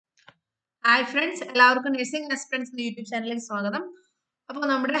Hi friends, എല്ലാവർക്കും nursing aspirants YouTube ചാനലിലേക്ക് സ്വാഗതം. അപ്പോൾ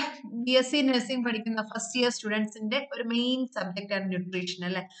നമ്മുടെ BSc നഴ്സിംഗ് പഠിക്കുന്ന ഫസ്റ്റ് ഇയർ സ്റ്റുഡൻസിന്റെ ഒരു മെയിൻ സബ്ജക്റ്റ് ആണ് ന്യൂട്രീഷൻ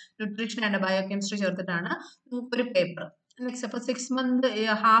അല്ലെ. ന്യൂട്രീഷൻ ആൻഡ് ബയോകെമിസ്ട്രി ചേർത്തിട്ടാണ് നമുക്കൊരു പേപ്പർ. നെക്സ്റ്റ് അപ്പോൾ 6 month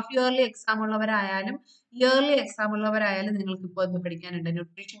half yearly exam ഉള്ളവരായാലും yearly exam ഉള്ളവരായാലും നിങ്ങൾക്ക് ഇപ്പോൾ ഒന്ന് പഠിക്കാനുണ്ട്.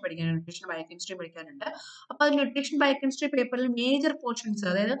 ന്യൂട്രീഷൻ പഠിക്കാനുണ്ട്, ന്യൂട്രീഷൻ ബയോകെമിസ്ട്രി പഠിക്കാനുണ്ട്. അപ്പോൾ ന്യൂട്രീഷൻ ബയോകെമിസ്ട്രി പേപ്പറിൽ മേജർ പോർഷൻസ്,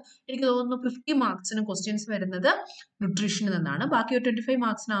 അതായത് എനിക്ക് തോന്നുന്നു 50 മാർക്സിന് ക്വസ്റ്റ്യൻസ് വരുന്നത് ന്യൂട്രീഷനിൽ നിന്നാണ്. ബാക്കി ഒരു 25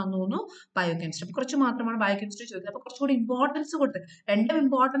 മാർക്സിനാണെന്ന് തോന്നുന്നു ബയോകെമിസ്ട്രി. അപ്പോൾ കുറച്ച് മാത്രമാണ് ബയോകെമിസ്ട്രി ചോദിച്ചത്. അപ്പോൾ കുറച്ചുകൂടി ഇമ്പോർട്ടൻസ് കൊടുത്ത്, രണ്ടും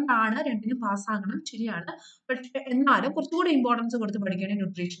ഇമ്പോർട്ടന്റ് ആണ്, രണ്ടിനും പാസ്സാകണം, ശരിയാണ്. പക്ഷെ എന്നാലും കുറച്ചുകൂടി ഇമ്പോർട്ടൻസ് കൊടുത്ത് പഠിക്കേണ്ട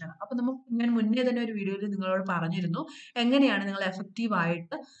ന്യൂട്രീഷനാണ്. അപ്പോൾ ഞാൻ മുന്നേ തന്നെ ഒരു വീഡിയോയിൽ നിങ്ങളോട് പറഞ്ഞിരുന്നു എങ്ങനെയാണ് നിങ്ങൾ എഫക്റ്റീവ്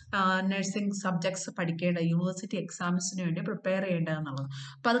ആയിട്ട് നഴ്സിംഗ് സബ്ജക്ട്സ് പഠിക്കേണ്ട, യൂണിവേഴ്സിറ്റി എക്സാംസിന് വേണ്ടി പ്രിപ്പയർ ചെയ്യേണ്ടതെന്നുള്ളത്.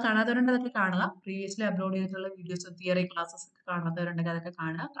 അപ്പോൾ അത് കാണാത്തവരുണ്ടെങ്കിൽ അതൊക്കെ കാണുക. പ്രീവിയസ്ലി അപ്ലോഡ് ചെയ്തിട്ടുള്ള വീഡിയോസ്, തിയറി ക്ലാസ്സസ് ഒക്കെ കാണാത്തവരുണ്ടെങ്കിൽ അതൊക്കെ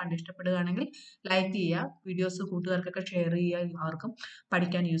കാണുക. കണ്ട് ഇഷ്ടപ്പെടുകയാണെങ്കിൽ ലൈക്ക് ചെയ്യുക, വീഡിയോസ് കൂട്ടുകാർക്കൊക്കെ ഷെയർ ചെയ്യുക, അവർക്കും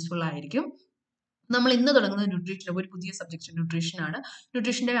പഠിക്കാൻ യൂസ്ഫുൾ ആയിരിക്കും. നമ്മൾ ഇന്ന് തുടങ്ങുന്നത് ന്യൂട്രീഷൻ, ഒരു പുതിയ സബ്ജക്ട് ന്യൂട്രീഷൻ ആണ്.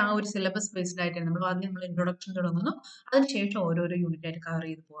 ന്യൂട്രീഷന്റെ ആ ഒരു സിലബസ് ബേസ്ഡ് ആയിട്ടാണ് നമ്മൾ ആദ്യം ഇൻട്രൊഡക്ഷൻ തുടങ്ങുന്നു, അതിനുശേഷം ഓരോരോ യൂണിറ്റ് ആയിട്ട് കവർ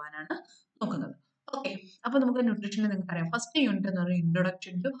ചെയ്ത് പോകാനാണ് നോക്കുന്നത്. ഓക്കെ, അപ്പൊ നമുക്ക് ന്യൂട്രീഷനിൽ നിങ്ങൾക്ക് അറിയാം, ഫസ്റ്റ് യൂണിറ്റ് എന്ന് പറയുന്നത്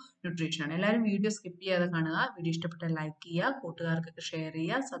ഇൻട്രൊഡക്ഷൻ ടു ന്യൂട്രീഷൻ ആണ്. എല്ലാവരും വീഡിയോ സ്കിപ്പ് ചെയ്യാതെ കാണുക, വീഡിയോ ഇഷ്ടപ്പെട്ടാൽ ലൈക്ക് ചെയ്യുക, കൂട്ടുകാർക്കൊക്കെ ഷെയർ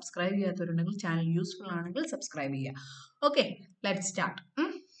ചെയ്യുക, സബ്സ്ക്രൈബ് ചെയ്യാത്തവരുണ്ടെങ്കിൽ ചാനൽ യൂസ്ഫുൾ ആണെങ്കിൽ സബ്സ്ക്രൈബ് ചെയ്യുക. Okay, let's start.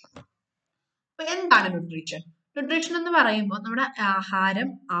 അപ്പൊ എന്താണ് ന്യൂട്രീഷൻ? ന്യൂട്രീഷൻ എന്ന് പറയുമ്പോൾ നമ്മുടെ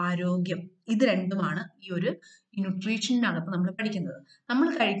ആഹാരം, ആരോഗ്യം, ഇത് രണ്ടുമാണ് ഈ ഒരു ന്യൂട്രീഷനകത്ത് നമ്മൾ പഠിക്കുന്നത്. നമ്മൾ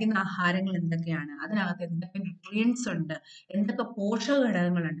കഴിക്കുന്ന ആഹാരങ്ങൾ എന്തൊക്കെയാണ്, അതിനകത്ത് എന്തൊക്കെ ന്യൂട്രിയൻസ് ഉണ്ട്, എന്തൊക്കെ പോഷക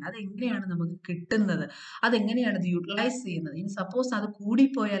ഘടകങ്ങളുണ്ട്, അത് എങ്ങനെയാണ് നമുക്ക് കിട്ടുന്നത്, അതെങ്ങനെയാണ് ഇത് യൂട്ടിലൈസ് ചെയ്യുന്നത്, ഇനി സപ്പോസ് അത്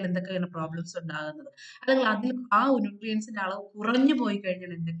കൂടിപ്പോയാൽ എന്തൊക്കെയാണ് പ്രോബ്ലംസ് ഉണ്ടാകുന്നത്, അല്ലെങ്കിൽ അതിൽ ആ ന്യൂട്രിയൻസിന്റെ അളവ് കുറഞ്ഞു പോയി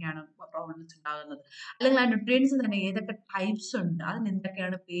കഴിഞ്ഞാൽ എന്തൊക്കെയാണ് പ്രോബ്ലംസ് ഉണ്ടാകുന്നത്, അല്ലെങ്കിൽ ആ ന്യൂട്രിയൻസ് തന്നെ ഏതൊക്കെ ടൈപ്സ് ഉണ്ട്, അതിന്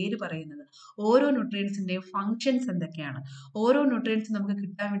എന്തൊക്കെയാണ് പേര് പറയുന്നത്, ഓരോ ന്യൂട്രിയൻസിന്റെയും ഫങ്ഷൻസ് എന്തൊക്കെയാണ്, ഓരോ ന്യൂട്രിയൻസ് നമുക്ക്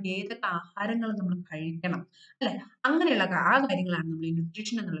കിട്ടാൻ വേണ്ടി ഏതൊക്കെ ആഹാരങ്ങൾ നമ്മൾ കഴിക്കണം, അല്ലെ, അങ്ങനെയുള്ള ആ കാര്യങ്ങളാണ് നമ്മൾ ഈ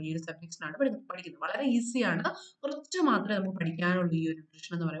ന്യൂട്രീഷൻ എന്നുള്ള ഈ ഒരു സബ്ജക്ട്സിനാണ് പഠിക്കുന്നത്. വളരെ ഈസിയാണ്, കുറച്ച് മാത്രമേ നമുക്ക് പഠിക്കാനുള്ളൂ ഈ ഒരു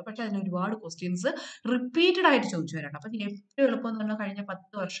ന്യൂട്രീഷൻ എന്ന് പറയുന്നത്. പക്ഷെ അതിന് ഒരുപാട് ക്വസ്റ്റ്യൻസ് റിപ്പീറ്റഡ് ആയിട്ട് ചോദിച്ചു വരാണ്. അപ്പൊ ഏറ്റവും എളുപ്പം എന്ന് പറഞ്ഞാൽ കഴിഞ്ഞ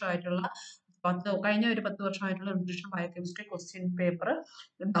 10 വർഷമായിട്ടുള്ള nutrition biochemistry question paper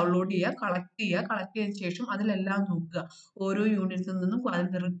download ചെയ്യുക, കളക്ട് ചെയ്തതിനു ശേഷം അതിലെല്ലാം നോക്കുക, ഓരോ യൂണിറ്റിൽ നിന്നും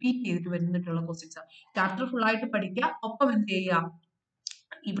അതിൽ റിപ്പീറ്റ് ചെയ്തിട്ട് വരുന്നിട്ടുള്ള ക്വസ്റ്റ്യൻസ് ചാപ്റ്റർ ഫുൾ ആയിട്ട് പഠിക്കുക, ഒപ്പം എന്ത് ചെയ്യുക,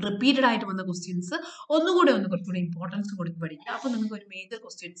 ഈ റിപ്പീറ്റഡ് ആയിട്ട് വന്ന ക്വസ്റ്റ്യൻസ് ഒന്നുകൂടെ കുറച്ചുകൂടി ഇമ്പോർട്ടൻസ് കൊടുത്ത് പഠിക്കുക. അപ്പൊ നിങ്ങൾക്ക് ഒരു മേജർ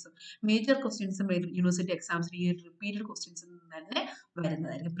ക്വസ്റ്റ്യൻസ് യൂണിവേഴ്സിറ്റി എക്സാംസിന് ഈ റിപ്പീറ്റഡ് ക്വസ്റ്റ്യൻസ് തന്നെ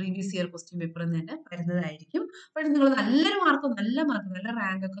വരുന്നതായിരിക്കും, പ്രീവിയസ് ഇയർ ക്വസ്റ്റ്യൻ പേപ്പറിൽ തന്നെ വരുന്നതായിരിക്കും. പക്ഷെ നിങ്ങൾ നല്ല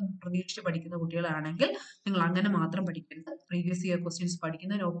റാങ്ക് ഒക്കെ പ്രതീക്ഷിച്ച് പഠിക്കുന്ന കുട്ടികളാണെങ്കിൽ നിങ്ങൾ അങ്ങനെ മാത്രം പഠിക്കരുത്. പ്രീവിയസ് ഇയർ ക്വസ്റ്റ്യൻസ്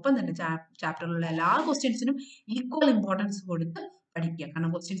പഠിക്കുന്നതിനൊപ്പം തന്നെ ചാപ്റ്ററിലുള്ള എല്ലാ ക്വസ്റ്റ്യൻസിനും ഈക്വൽ ഇമ്പോർട്ടൻസ് കൊടുത്ത് പഠിക്കുക.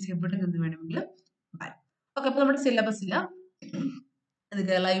 കാരണം ക്വസ്റ്റ്യൻസ് എവിടെ നിന്ന് വേണമെങ്കിലും വരും. ഓക്കെ, അപ്പൊ നമ്മുടെ സിലബസിൽ ഇത്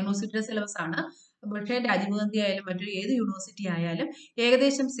കേരള യൂണിവേഴ്സിറ്റിയുടെ സിലബസ് ആണ്. പക്ഷേ രാജീവ് ഗാന്ധി ആയാലും മറ്റൊരു ഏത് യൂണിവേഴ്സിറ്റി ആയാലും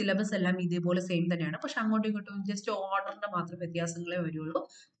ഏകദേശം സിലബസ് എല്ലാം ഇതേപോലെ സെയിം തന്നെയാണ്. പക്ഷെ അങ്ങോട്ടും ഇങ്ങോട്ടും ജസ്റ്റ് ഓർഡറിന്റെ മാത്രം വ്യത്യാസങ്ങളേ വരുള്ളൂ.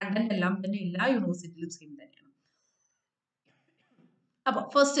 കണ്ടന്റ് എല്ലാം തന്നെ എല്ലാ യൂണിവേഴ്സിറ്റിയിലും സെയിം തന്നെയാണ്. അപ്പൊ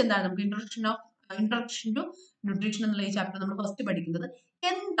ഫസ്റ്റ് എന്താണ്, നമുക്ക് ഇൻട്രൊഡക്ഷൻ ടു ന്യൂട്രീഷൻ എന്നുള്ള ഈ ചാപ്റ്റർ നമ്മൾ ഫസ്റ്റ് പഠിക്കുന്നത്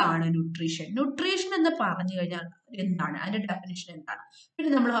എന്താണ് ന്യൂട്രീഷൻ. ന്യൂട്രീഷൻ എന്ന് പറഞ്ഞു കഴിഞ്ഞാൽ എന്താണ്, അതിന്റെ ഡെഫിനിഷൻ എന്താണ്. പിന്നെ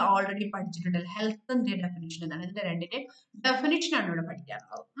നമ്മൾ ഓൾറെഡി പഠിച്ചിട്ടുണ്ട് ഹെൽത്തിന്റെ ഡെഫിനിഷൻ എന്താണ്. ഇതിന്റെ രണ്ടിന്റെ ഡെഫിനിഷൻ ആണ് ഇവിടെ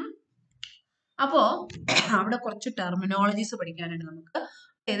പഠിക്കാനുള്ളത്. അപ്പോ അവിടെ കുറച്ച് ടെർമിനോളജീസ് പഠിക്കാനുണ്ട് നമുക്ക്.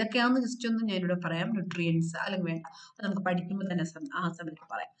 ഏതൊക്കെയാണെന്ന് ജസ്റ്റ് ഒന്ന് ഞാനിവിടെ പറയാം. ന്യൂട്രിയൻസ് അല്ലെങ്കിൽ വേണ്ട, അത് നമുക്ക് പഠിക്കുമ്പോൾ തന്നെ ആ സമയത്ത്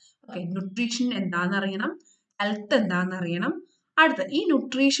പറയാം. ഓക്കെ, ന്യൂട്രീഷൻ എന്താണെന്ന് അറിയണം, ഹെൽത്ത് എന്താണെന്ന് അറിയണം. അടുത്ത ഈ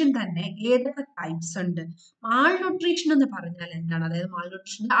ന്യൂട്രീഷൻ തന്നെ ഏതൊക്കെ ടൈപ്സ് ഉണ്ട്. മാൾ ന്യൂട്രീഷൻ എന്ന് പറഞ്ഞാൽ എന്താണ്, അതായത് മാൾ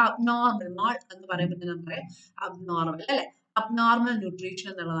ന്യൂട്രീഷന്റെ അബ്നോർമൽ, മാൾ എന്ന് പറയുമ്പോൾ നമുക്കറിയാം അബ്നോർമൽ അല്ലെ, അബ്നോർമൽ ന്യൂട്രീഷൻ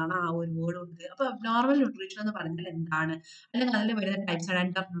എന്നുള്ളതാണ് ആ ഒരു വേർഡ് ഉണ്ട്. അപ്പൊ അബ്നോർമൽ ന്യൂട്രീഷൻ എന്ന് പറഞ്ഞാൽ എന്താണ്, അല്ലെങ്കിൽ അതിൽ വരുന്ന ടൈപ്സ് ആണ്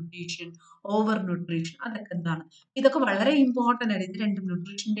അണ്ടർ ന്യൂട്രീഷൻ, ഓവർ ന്യൂട്രീഷൻ, അതൊക്കെ എന്താണ്. ഇതൊക്കെ വളരെ ഇമ്പോർട്ടന്റ് ആണ്. ഇത് രണ്ടും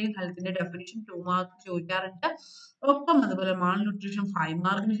ന്യൂട്രീഷന്റെയും ഹെൽത്തിന്റെ ഡെഫിനിഷൻ 2 മാർക്ക് ചോദിക്കാറുണ്ട്. ഒപ്പം അതുപോലെ മാൾ ന്യൂട്രീഷൻ 5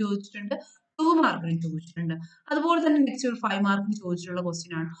 മാർക്കിന് ചോദിച്ചിട്ടുണ്ട്, 2 മാർക്കിന് ചോദിച്ചിട്ടുണ്ട്. അതുപോലെ തന്നെ നെക്സ്റ്റ് ഒരു 5 മാർക്കിന് ചോദിച്ചിട്ടുള്ള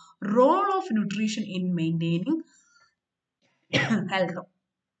ക്വസ്റ്റ്യൻ ആണ് role of nutrition in maintaining health.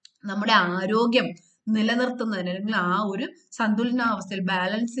 നമ്മുടെ ആരോഗ്യം നിലനിർത്തുന്നതിന് അല്ലെങ്കിൽ ആ ഒരു സന്തുലനാവസ്ഥയിൽ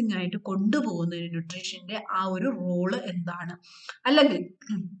ബാലൻസിങ് ആയിട്ട് കൊണ്ടുപോകുന്നതിന് ന്യൂട്രീഷന്റെ ആ ഒരു റോള് എന്താണ്, അല്ലെങ്കിൽ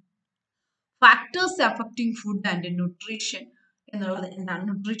factors affecting food and nutrition എന്നുള്ളത് എന്താണ്,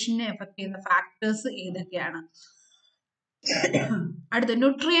 ന്യൂട്രീഷനെ എഫക്ട് ചെയ്യുന്ന ഫാക്ടേഴ്സ് ഏതൊക്കെയാണ്. അടുത്ത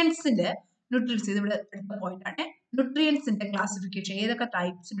ന്യൂട്രിയൻസ് ഇത് ഇവിടെ അടുത്ത പോയിന്റ് ആണ്. ന്യൂട്രിയൻസിന്റെ ക്ലാസിഫിക്കേഷൻ, ഏതൊക്കെ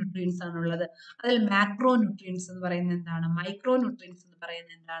ടൈപ്സ് ന്യൂട്രിയൻസ് ആണുള്ളത്, അതിൽ മാക്രോ ന്യൂട്രിയൻസ് എന്ന് പറയുന്നത് എന്താണ്, മൈക്രോ ന്യൂട്രിയൻസ് എന്ന്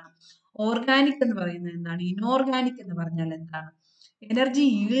പറയുന്നത് എന്താണ്, ഓർഗാനിക് എന്ന് പറയുന്നത് എന്താണ്, ഇനോർഗാനിക് എന്ന് പറഞ്ഞാൽ എന്താണ്, energy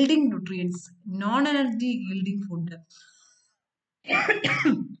yielding nutrients, non energy yielding food,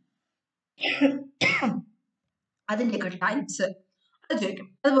 അതിന്റെയൊക്കെ ടൈപ്സ് അത് ചോദിക്കും.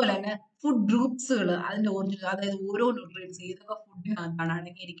 അതുപോലെ തന്നെ ഫുഡ് ഗ്രൂപ്പ്സുകൾ, അതിന്റെ ഒറിജിനൽ, അതായത് ഓരോ ന്യൂട്രിയൻസ് ഏതൊക്കെ ഫുഡിനകത്താണ്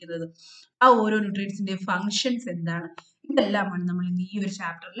അടങ്ങിയിരിക്കുന്നത്, ആ ഓരോ ന്യൂട്രിയൻസിന്റെ ഫങ്ഷൻസ് എന്താണ്, ഇതെല്ലാമാണ് നമ്മൾ ഈ ഒരു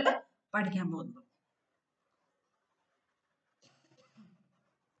ചാപ്റ്ററിൽ പഠിക്കാൻ പോകുന്നത്.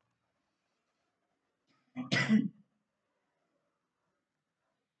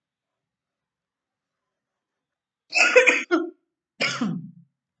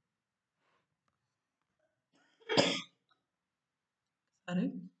 Sorry.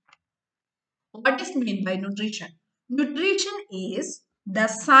 What is meant by nutrition? Nutrition is the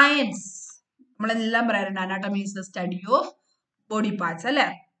science. നമ്മളെല്ലാം പറയാറുണ്ട് anatomy is the study of body parts അല്ലേ?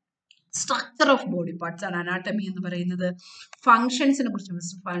 സ്ട്രക്ചർ ഓഫ് ബോഡി പാർട്സ് ആണ് അനാട്ടമി എന്ന് പറയുന്നത്. ഫങ്ഷൻസിനെ കുറിച്ച്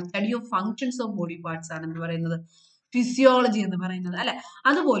study of functions of body parts ആണ് എന്ന് പറയുന്നത്. ഫിസിയോളജി എന്ന് പറയുന്നത് അല്ലെ.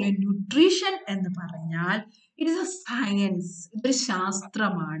 അതുപോലെ ന്യൂട്രീഷൻ എന്ന് പറഞ്ഞാൽ ഇറ്റ് ഇസ് എ സയൻസ്, ഇതൊരു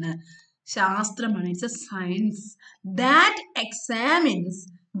ശാസ്ത്രമാണ്. It's A science that examines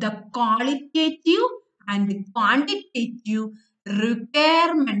the qualitative and quantitative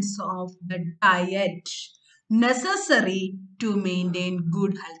requirements of the diet necessary to maintain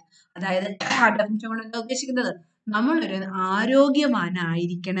good health. അതായത് ഡെഫിനിഷൻ കൊണ്ട് എന്താ ഉദ്ദേശിക്കുന്നത്? നമ്മളൊരു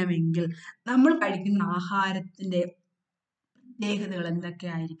ആരോഗ്യവാനായിരിക്കണമെങ്കിൽ നമ്മൾ കഴിക്കുന്ന ആഹാരത്തിന്റെ പ്രത്യേകതകൾ എന്തൊക്കെ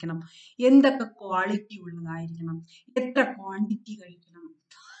ആയിരിക്കണം, എന്തൊക്കെ ക്വാളിറ്റി ഉള്ളതായിരിക്കണം, എത്ര ക്വാണ്ടിറ്റി കഴിക്കണം,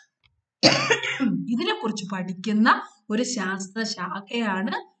 ഇതിനെക്കുറിച്ച് പഠിക്കുന്ന ഒരു ശാസ്ത്ര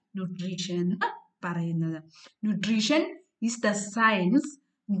ശാഖയാണ് ന്യൂട്രീഷൻ എന്ന് പറയുന്നത്. Nutrition is the science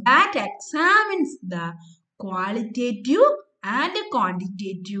that examines the qualitative and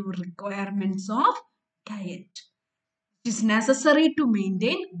quantitative requirements of diet. It is necessary to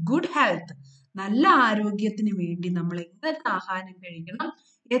maintain good health. നല്ല ആരോഗ്യത്തിന് വേണ്ടി നമ്മൾ എങ്ങനത്തെ ആഹാരം കഴിക്കണം,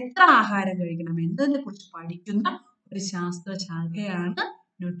 എത്ര ആഹാരം കഴിക്കണം എന്നതിനെ കുറിച്ച് പഠിക്കുന്ന ഒരു ശാസ്ത്ര ശാഖയാണ്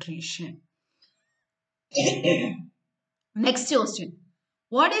nutrition. Next question,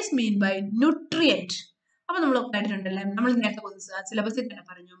 what is mean by nutrient? അപ്പൊ നമ്മൾ കേട്ടിട്ടുണ്ടല്ലേ, നമ്മൾ നേരത്തെ സിലബസിൽ തന്നെ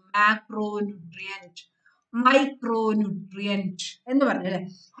പറഞ്ഞു മാക്രോ ന്യൂട്രിയന്റ്, മൈക്രോ ന്യൂട്രിയന്റ് എന്ന് പറഞ്ഞല്ലേ.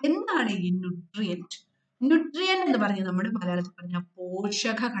 എന്താണ് ഈ ന്യൂട്രിയന്റ്? ന്യൂട്രിയന്റ് എന്ന് പറഞ്ഞാൽ നമ്മുടെ മലയാളത്തിൽ പറഞ്ഞ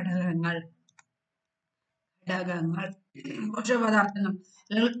പോഷക ഘടകങ്ങൾ, പോഷക പദാർത്ഥങ്ങൾ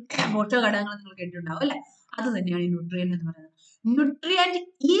അല്ലെങ്കിൽ പോഷക ഘടകങ്ങൾ നിങ്ങൾ കേട്ടിട്ടുണ്ടാവും അല്ലെ. അത് തന്നെയാണ് ഈ ന്യൂട്രിയന്റ് എന്ന് പറയുന്നത്. Nutrient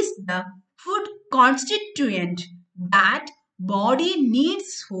is the food കോൺസ്റ്റിറ്റ്യൂയന്റ് that body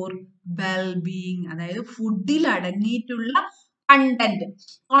needs four wellbeing. അതായത് ഫുഡിൽ അടങ്ങിയിട്ടുള്ള കണ്ടന്റ്,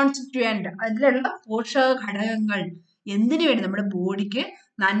 കോൺസ്റ്റിറ്റ്യൂയന്റ്, അതിലുള്ള പോഷക ഘടകങ്ങൾ എന്തിനു വേണ്ടി? നമ്മുടെ ബോഡിക്ക്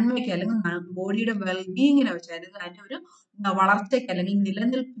നന്മയ്ക്ക് അല്ലെങ്കിൽ ബോഡിയുടെ വെൽബീയിങ്ങിനെ വെച്ച്, അല്ലെങ്കിൽ അതിന്റെ ഒരു വളർച്ചയ്ക്ക് അല്ലെങ്കിൽ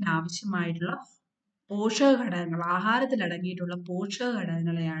നിലനിൽപ്പിന് ആവശ്യമായിട്ടുള്ള പോഷക ഘടകങ്ങൾ, ആഹാരത്തിൽ അടങ്ങിയിട്ടുള്ള പോഷക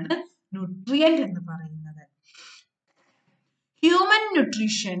ഘടകങ്ങളെയാണ് ന്യൂട്രിയന്റ് എന്ന് പറയുന്നത്. Human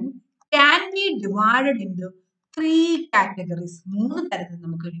nutrition can be divided into 3 categories. 3 തരത്തിൽ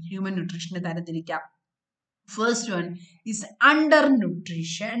നമുക്ക് ഹ്യൂമൻ ന്യൂട്രീഷനെ തരംതിരിക്കാം. First one is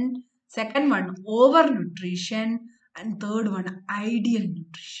undernutrition, second one overnutrition, and third one ideal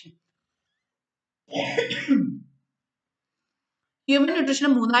nutrition. Human ന്യൂട്രീഷനെ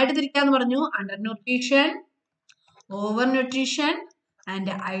 3 ആയിട്ട് തിരിക്കാന്ന് പറഞ്ഞു. Under nutrition, over nutrition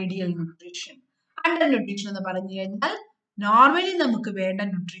and ideal nutrition. Under nutrition എന്ന് പറഞ്ഞു കഴിഞ്ഞാൽ നോർമലി നമുക്ക് വേണ്ട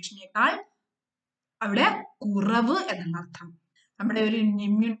ന്യൂട്രീഷനേക്കാൾ അവിടെ കുറവ് എന്നുള്ള അർത്ഥം. നമ്മുടെ ഒരു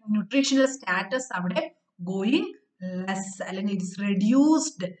ന്യൂട്രീഷണൽ സ്റ്റാറ്റസ് അവിടെ ഗോയിങ് ലെസ് അല്ലെങ്കിൽ it's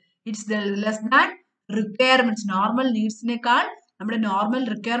reduced, it's less than requirements. Normal നീഡ്സിനേക്കാൾ, നമ്മുടെ നോർമൽ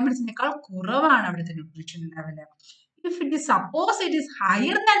റിക്വയർമെന്റ്സിനേക്കാൾ കുറവാണ് അവിടുത്തെ nutrition level. If it is suppose it is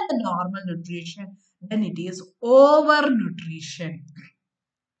higher than the normal nutrition, then it is overnutrition.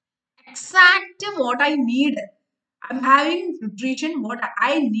 Exact what I need. I'm having nutrition what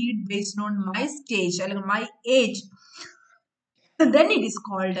I need based on my stage or my age. Then it is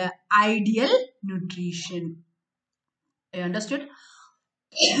called ideal nutrition. You understood?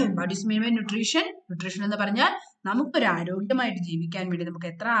 What is mean by nutrition? Nutrition എന്ന് പറഞ്ഞാൽ നമുക്കൊരു ആരോഗ്യമായിട്ട് ജീവിക്കാൻ വേണ്ടി നമുക്ക്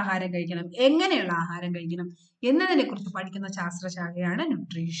എത്ര ആഹാരം കഴിക്കണം, എങ്ങനെയുള്ള ആഹാരം കഴിക്കണം എന്നതിനെ കുറിച്ച് പഠിക്കുന്ന ശാസ്ത്രശാഖയാണ്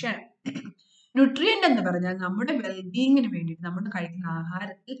ന്യൂട്രീഷൻ. ന്യൂട്രിയന്റ് എന്ന് പറഞ്ഞാൽ നമ്മുടെ വെൽബീയിങ്ങിന് വേണ്ടിയിട്ട് നമ്മൾ കഴിക്കുന്ന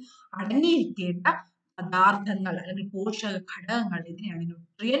ആഹാരത്തിൽ അടങ്ങിയിരിക്കേണ്ട പദാർത്ഥങ്ങൾ അല്ലെങ്കിൽ പോഷക ഘടകങ്ങൾ, ഇതിനെയാണ്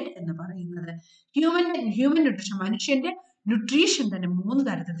ന്യൂട്രിയന്റ് എന്ന് പറയുന്നത്. ഹ്യൂമൻ ന്യൂട്രീഷൻ, മനുഷ്യന്റെ ന്യൂട്രീഷൻ തന്നെ 3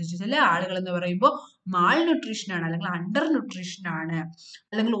 തരത്തിൽ തിരിച്ചു. ചില ആളുകൾ എന്ന് പറയുമ്പോൾ മാൾ ന്യൂട്രീഷൻ ആണ്, അല്ലെങ്കിൽ അണ്ടർ ന്യൂട്രീഷൻ ആണ്,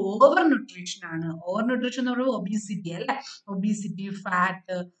 അല്ലെങ്കിൽ ഓവർ ന്യൂട്രീഷൻ ആണ്. ഓവർ ന്യൂട്രീഷൻ എന്ന് പറയുമ്പോൾ ഒബീസിറ്റി അല്ലെ, ഒബീസിറ്റി,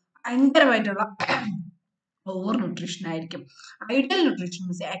 ഫാറ്റ്, ഭയങ്കരമായിട്ടുള്ള ഓവർ ന്യൂട്രീഷൻ ആയിരിക്കും. Ideal nutrition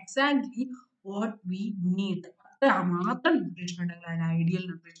means exactly what we need, അത്ര മാത്രം ന്യൂട്രീഷൻ ഉണ്ടെങ്കിൽ അതിന് ഐഡിയൽ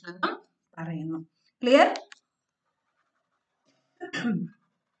ന്യൂട്രീഷൻ എന്ന് പറയുന്നു. ക്ലിയർ?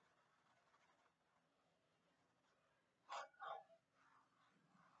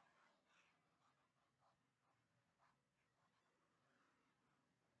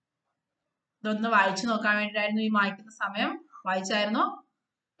 ഇതൊന്ന് വായിച്ചു നോക്കാൻ വേണ്ടിയിട്ടായിരുന്നു ഈ വായിക്കുന്ന സമയം. വായിച്ചായിരുന്നോ?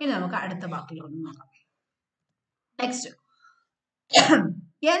 ഇനി നമുക്ക് അടുത്ത വാക്കുകളൊന്ന് നോക്കാം. നെക്സ്റ്റ്,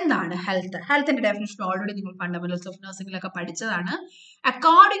 എന്താണ് ഹെൽത്ത്? ഹെൽത്തിന്റെ ഡെഫിനിഷൻ ഓൾറെഡി നിങ്ങൾ ഫണ്ടമെന്റൽസ് ഓഫ് നഴ്സിംഗിലൊക്കെ പഠിച്ചതാണ്.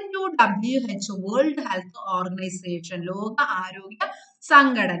 According to WHO, world health organisation, ലോക ആരോഗ്യ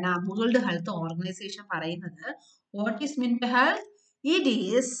സംഘടന, വേൾഡ് ഹെൽത്ത് ഓർഗനൈസേഷൻ പറയുന്നത് what is mean by health? It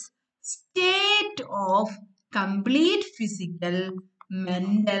is state of complete physical,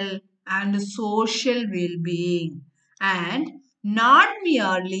 mental and social wellbeing and not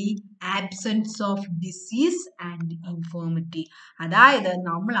merely absence of disease and infirmity. അതായത്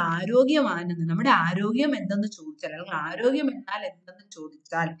നമ്മൾ ആരോഗ്യമാണെന്ന്, നമ്മുടെ ആരോഗ്യം എന്തെന്ന് ചോദിച്ചാൽ, അല്ലെങ്കിൽ ആരോഗ്യം എന്നാൽ എന്തെന്ന്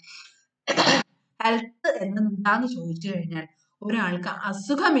ചോദിച്ചാൽ, ഹെൽത്ത് എന്താന്ന് ചോദിച്ചു കഴിഞ്ഞാൽ ഒരാൾക്ക്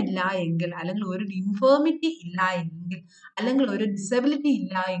അസുഖമില്ല എങ്കിൽ, അല്ലെങ്കിൽ ഒരു ഇൻഫേർമിറ്റി ഇല്ല എങ്കിൽ, അല്ലെങ്കിൽ ഒരു ഡിസബിലിറ്റി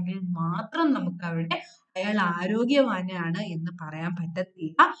ഇല്ല എങ്കിൽ മാത്രം നമുക്ക് അവിടെ അയാൾ ആരോഗ്യവാനാണ് എന്ന് പറയാൻ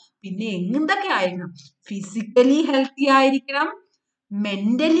പറ്റത്തില്ല. പിന്നെ എന്തൊക്കെ ആയിരിക്കണം? ഫിസിക്കലി ഹെൽത്തി ആയിരിക്കണം,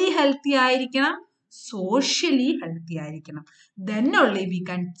 മെന്റലി ഹെൽത്തി ആയിരിക്കണം, socially healthy ആയിരിക്കണം. Then only we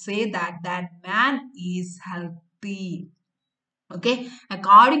can say that man is healthy. Okay,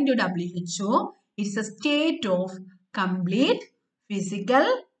 according to WHO, it's a state of complete physical,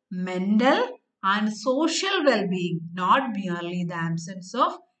 mental and social well-being, not merely the absence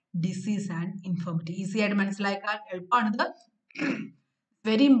of disease and infirmity. Easy ആയിട്ട് മനസ്സിലാക്കാൻ എളുപ്പമാണിത്.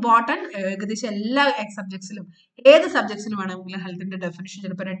 Very important. ഏകദേശം എല്ലാ സബ്ജക്ട്സിലും, ഏത് സബ്ജക്ട്സിലും ആണെങ്കിലും ഹെൽത്തിന്റെ definition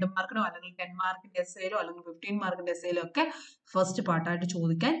ചിലപ്പോൾ 2 മാർക്കിനോ അല്ലെങ്കിൽ 10 മാർക്കിന്റെ എസ്സേയിലോ അല്ലെങ്കിൽ 15 മാർക്കിന്റെ എസ്സേയിലോ ഒക്കെ ഫസ്റ്റ് പാർട്ടായിട്ട്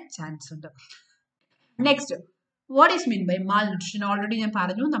ചോദിക്കാൻ ചാൻസ് ഉണ്ട്. Next, what is mean by Mal nutrition? Already ഞാൻ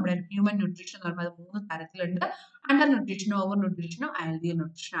പറഞ്ഞു, നമ്മുടെ ഹ്യൂമൻ ന്യൂട്രീഷൻ എന്ന് പറയുന്നത് 3 തരത്തിലുണ്ട്. Under ന്യൂട്രീഷനോ, over ന്യൂട്രീഷനോ, ideal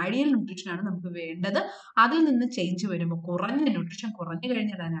nutrition. Ideal nutrition ആണ് നമുക്ക് വേണ്ടത്. അതിൽ നിന്ന് ചേഞ്ച് വരുമ്പോൾ കുറഞ്ഞ ന്യൂട്രീഷൻ കുറഞ്ഞു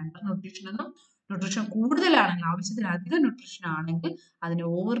കഴിഞ്ഞാൽ അതിന് അണ്ടർ ന്യൂട്രീഷൻ എന്നും, ന്യൂട്രീഷൻ കൂടുതലാണെങ്കിൽ, ആവശ്യത്തിലധികം ന്യൂട്രീഷൻ ആണെങ്കിൽ അതിന്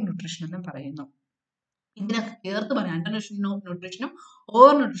ഓവർ ന്യൂട്രീഷൻ എന്നും പറയുന്നു. ഇതിനൊക്കെ ചേർത്ത് പറയാം, അണ്ടർ ന്യൂട്രീഷനും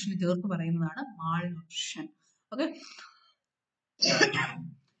ഓവർ ന്യൂട്രീഷനും ചേർത്ത് പറയുന്നതാണ് mall nutrition. Okay,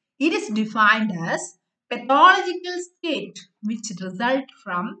 it is defined as pathological state which result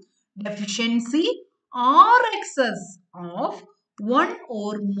from deficiency or excess of one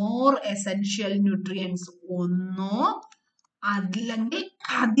or more essential nutrients. ഒന്നോ അല്ലെങ്കിൽ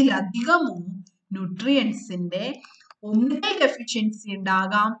അതിലധികമോ ന്യൂട്രിയൻസിന്റെ ഒന്നുകിൽ ഡെഫിഷ്യൻസി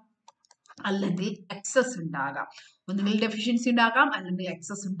ഉണ്ടാകാം അല്ലെങ്കിൽ എക്സസ് ഉണ്ടാകാം. ഒന്നുകിൽ ഡെഫിഷ്യൻസി ഉണ്ടാകാം അല്ലെങ്കിൽ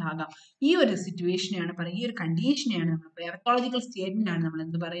എക്സസ് ഉണ്ടാകാം. ഈ ഒരു സിറ്റുവേഷനെയാണ് പറയുന്നത്, ഈ ഒരു കണ്ടീഷനെയാണ് നമ്മൾ പാത്തോളജിക്കൽ സ്റ്റേറ്റിനാണ് നമ്മൾ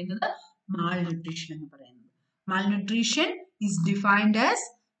എന്ത് പറയുന്നത്? മാൾ ന്യൂട്രീഷൻ എന്ന് പറയുന്നത്. Mall nutrition is defined as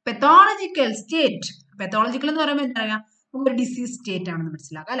pathological state. pathological എന്ന് പറയുമ്പോൾ എന്താ പറയാ? നമുക്ക് ഡിസീസ് സ്റ്റേറ്റ് ആണെന്ന്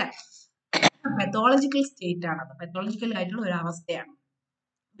മനസ്സിലാക്കാം അല്ലെ? pathological സ്റ്റേറ്റ് ആണ്, pathological ആയിട്ടുള്ള ഒരു അവസ്ഥയാണ്.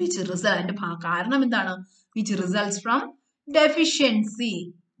 which result, അതിന്റെ കാരണം എന്താണ്? which results from deficiency,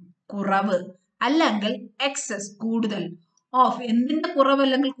 കുറവ്, അല്ലെങ്കിൽ എക്സസ്, കൂടുതൽ, ഓഫ്, എന്തിന്റെ കുറവ്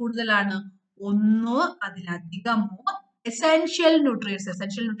അല്ലെങ്കിൽ കൂടുതലാണ്? ഒന്നോ അതിലധികമോ എസെൻഷ്യൽ ന്യൂട്രിയൻസ്.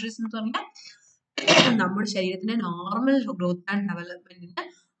 എസെൻഷ്യൽ ന്യൂട്രിയൻസ് എന്ന് പറഞ്ഞാൽ നമ്മുടെ ശരീരത്തിന്റെ നോർമൽ ഗ്രോത്ത് ആൻഡ് ഡെവലപ്മെന്റിന്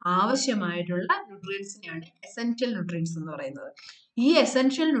ആവശ്യമായിട്ടുള്ള ന്യൂട്രിയൻസിനെയാണ് എസെൻഷ്യൽ ന്യൂട്രിയൻസ് എന്ന് പറയുന്നത്. ഈ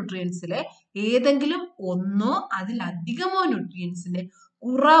എസെൻഷ്യൽ ന്യൂട്രിയൻസിലെ ഏതെങ്കിലും ഒന്നോ അതിലധികമോ ന്യൂട്രിയൻസിന്റെ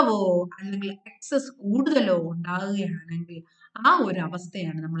കുറവോ അല്ലെങ്കിൽ എക്സസ് കൂടുതലോ ഉണ്ടാകുകയാണെങ്കിൽ ആ ഒരു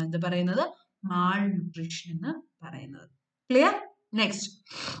അവസ്ഥയാണ് നമ്മൾ എന്ത് പറയുന്നത്? മാൾ ന്യൂട്രീഷൻ എന്ന് പറയുന്നത്. Clear? Next,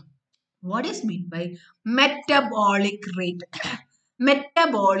 what is mean by metabolic rate?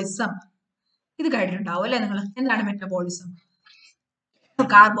 Metabolism ഇത് കേട്ടിട്ടുണ്ടാവും അല്ലെ നിങ്ങൾ? എന്താണ് metabolism?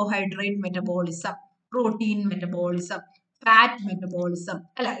 Carbohydrate metabolism, protein metabolism, fat metabolism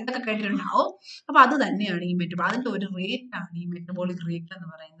അല്ല, ഇതൊക്കെ കേട്ടിട്ടുണ്ടാവും. അപ്പൊ അത് തന്നെയാണ് ഈ അതിന്റെ ഒരു റേറ്റ് ആണ് ഈ മെറ്റബോളിക് റേറ്റ് എന്ന്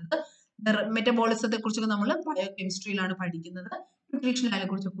പറയുന്നത്. മെറ്റബോളിസത്തെ കുറിച്ചൊക്കെ നമ്മൾ ബയോകെമിസ്ട്രിയിലാണ് പഠിക്കുന്നത്. ന്യൂട്രീഷനിൽ അതിനെ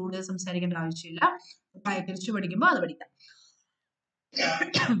കുറിച്ച് കൂടുതൽ സംസാരിക്കേണ്ട ആവശ്യമില്ല. ബയോകെമിസ്ട്രി പഠിക്കുമ്പോൾ അത് പഠിക്കാം.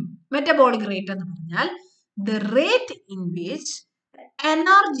 മെറ്റബോളിക് റേറ്റ് എന്ന് പറഞ്ഞാൽ the rate in which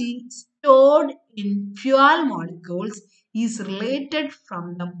energy stored in fuel molecules is related from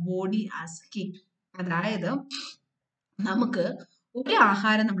the body as heat. അതായത് നമുക്ക് ഒരു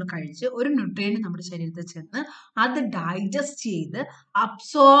ആഹാരം നമ്മൾ കഴിച്ച് ഒരു ന്യൂട്രിയന്റ് നമ്മുടെ ശരീരത്തിൽ ചെന്ന് അത് ഡൈജസ്റ്റ് ചെയ്ത്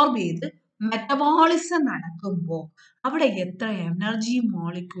അബ്സോർബ് ചെയ്ത് മെറ്റബോളിസം നടക്കുമ്പോൾ അവിടെ എത്ര എനർജി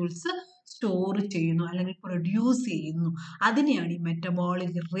മോളിക്യൂൾസ് സ്റ്റോർ ചെയ്യുന്നു അല്ലെങ്കിൽ പ്രൊഡ്യൂസ് ചെയ്യുന്നു, അതിനെയാണ് ഈ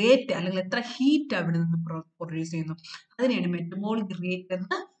മെറ്റബോളിക് റേറ്റ്, അല്ലെങ്കിൽ എത്ര ഹീറ്റ് അവിടെ നിന്ന് പ്രൊഡ്യൂസ് ചെയ്യുന്നു, അതിനെയാണ് മെറ്റബോളിക് റേറ്റ്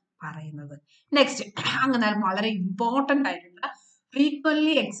എന്ന് പറയുന്നത്. നെക്സ്റ്റ്, അങ്ങനെ വളരെ ഇമ്പോർട്ടൻ്റ് ആയിട്ടുള്ള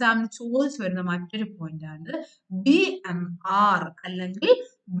ഫ്രീക്വൻലി എക്സാമിന് ചോദിച്ചു വരുന്ന മറ്റൊരു പോയിന്റ് ആണ് DMR അല്ലെങ്കിൽ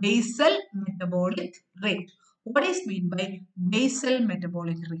basal metabolic rate. What is mean by basal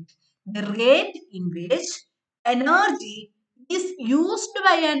metabolic rate? The rate in which energy is used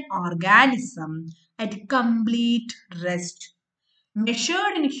by an organism at complete rest,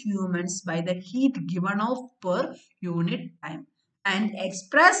 measured in humans by the heat given off per unit time and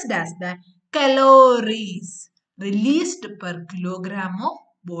expressed as the calories released per kilogram of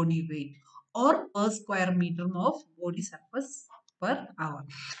body weight or per square meter of body surface per hour.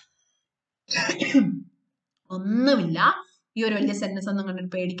 ഒന്നുമില്ല, ഈ ഒരു വലിയ sentence ഒന്നും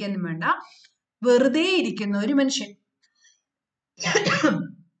കണ്ടിട്ട് പേടിക്കാനും വേണ്ട. വെറുതെ ഇരിക്കുന്ന ഒരു മനുഷ്യൻ,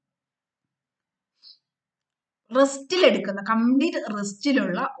 റെസ്റ്റിലെടുക്കുന്ന, കംപ്ലീറ്റ്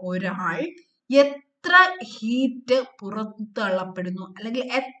റെസ്റ്റിലുള്ള ഒരാൾ എത്ര ഹീറ്റ് പുറത്തള്ളപ്പെടുന്നു അല്ലെങ്കിൽ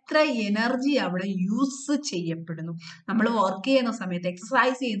എത്ര എനർജി അവിടെ യൂസ് ചെയ്യപ്പെടുന്നു. നമ്മൾ വർക്ക് ചെയ്യുന്ന സമയത്ത്,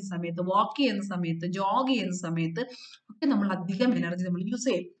 എക്സസൈസ് ചെയ്യുന്ന സമയത്ത്, വാക്ക് ചെയ്യുന്ന സമയത്ത്, ജോഗ് ചെയ്യുന്ന സമയത്ത് ഒക്കെ നമ്മൾ അധികം എനർജി നമ്മൾ യൂസ്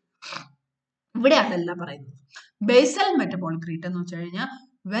ചെയ്യും. ഇവിടെ അതല്ല പറയുന്നത്. ബേസൽ മെറ്റബോളിക് റേറ്റ് എന്ന് വെച്ച് കഴിഞ്ഞാൽ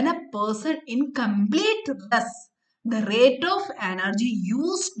when a person in complete rest, the rate of energy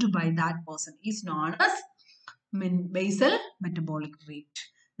used by that person is known as basal metabolic rate.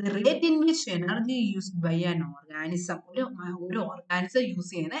 The rate in which energy used by an organism, ഒരു organism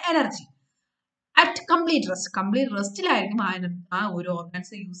use ചെയ്യുന്ന energy at complete റെസ്റ്റിലായിരിക്കും ആ ഒരു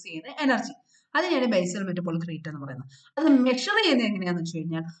organism use ചെയ്യുന്ന energy. അതിനെയാണ് basal metabolic rate എന്ന് പറയുന്നത്. അത് measure ചെയ്യുന്നത് എങ്ങനെയാണെന്ന് വെച്ച്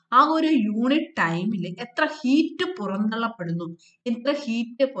കഴിഞ്ഞാൽ ആ ഒരു യൂണിറ്റ് ടൈമിൽ എത്ര ഹീറ്റ് പുറന്തള്ളപ്പെടുന്നു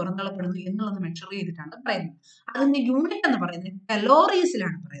എന്നുള്ളത് മെഷർ ചെയ്തിട്ടാണ് പറയുന്നത്. അതിന്റെ യൂണിറ്റ് എന്ന് പറയുന്നത്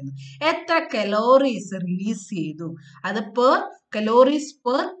കലോറീസിലാണ് പറയുന്നത്. എത്ര കലോറീസ് റിലീസ് ചെയ്തു, അത് per calories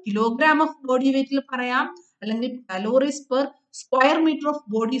per kilogram of body വെയിറ്റിൽ പറയാം, അല്ലെങ്കിൽ calories per square metre of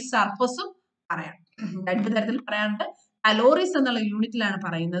body സർഫസും പറയാം. രണ്ടു തരത്തിൽ പറയാനുണ്ട്. കലോറീസ് എന്നുള്ള യൂണിറ്റിലാണ്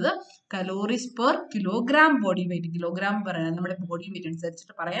പറയുന്നത്. Calories per kilogram body weight, kilogram പറയുന്നത് നമ്മുടെ ബോഡി വെയിറ്റ്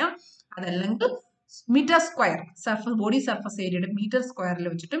അനുസരിച്ചിട്ട് പറയാം. അതല്ലെങ്കിൽ metre square surface, body surface ഏരിയയുടെ മീറ്റർ സ്ക്വയറിൽ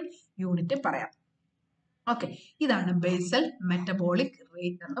വെച്ചിട്ടും യൂണിറ്റ് പറയാം. ഓക്കെ, ഇതാണ് ബേസൽ മെറ്റബോളിക്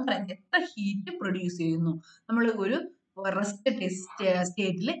റേറ്റ് എന്ന് പറയുന്നത്. എത്ര ഹീറ്റ് പ്രൊഡ്യൂസ് ചെയ്യുന്നു നമ്മൾ ഒരു റെസ്റ്റ്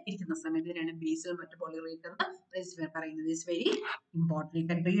സ്റ്റേറ്റിൽ ഇരിക്കുന്ന സമയത്ത്, ഇതിനാണ് ബേസൽ മെറ്റബോളിക് റേറ്റ് എന്ന് പറയുന്നത്. It's very important. You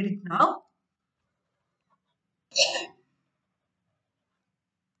can read it now.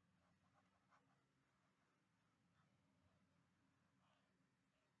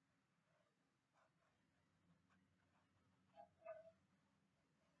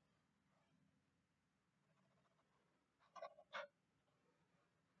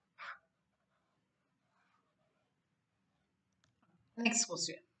 Next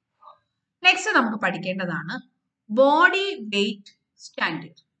question. Next നമുക്ക് പഠിക്കേണ്ടതാണ് ബോഡി വെയിറ്റ്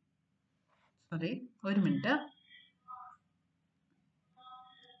സ്റ്റാൻഡേർഡ്. സോറി, ഒരു മിനിറ്റ്.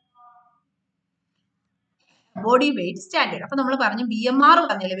 Body weight standard. അപ്പൊ നമ്മൾ പറഞ്ഞു BMR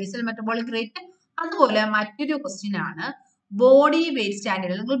പറഞ്ഞില്ലേ, ബേസൽ മെറ്റബോളിക് റേറ്റ്. അതുപോലെ മറ്റൊരു ക്വസ്റ്റ്യൻ ആണ് ബോഡി വെയിറ്റ്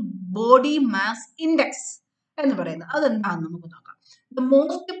സ്റ്റാൻഡേർഡ് അല്ലെങ്കിൽ ബോഡി മാസ് ഇൻഡെക്സ് എന്ന് പറയുന്നത്. അതെന്താണെന്ന് നമുക്ക് നോക്കാം. The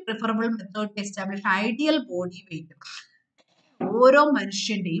most preferable method to establish ideal body weight. ഓരോ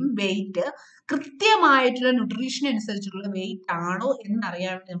മനുഷ്യന്റെയും വെയിറ്റ് കൃത്യമായിട്ടുള്ള ന്യൂട്രീഷൻ അനുസരിച്ചുള്ള വെയിറ്റ് ആണോ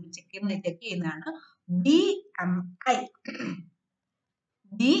എന്നറിയാൻ വേണ്ടി നമ്മൾ ചെക്ക് ചെയ്യുന്നതാണ്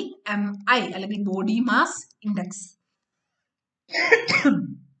DMI അല്ലെങ്കിൽ body mass index.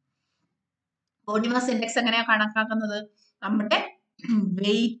 Body mass index എങ്ങനെയാ കണക്കാക്കുന്നത്? നമ്മുടെ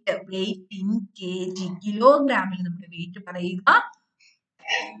വെയിറ്റ് ഇൻ kg, കിലോഗ്രാമിൽ നമ്മുടെ വെയിറ്റ് പറയുക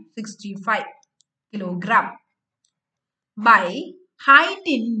 65 kilogram by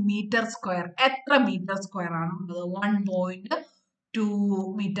height in metre square. എത്ര മീറ്റർ സ്ക്വയർ ആണോ ഉള്ളത്? 1.2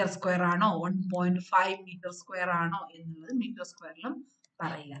 മീറ്റർ സ്ക്വയർ ആണോ, 1.5 മീറ്റർ സ്ക്വയർ ആണോ എന്നുള്ളത് മീറ്റർ സ്ക്വയറിലും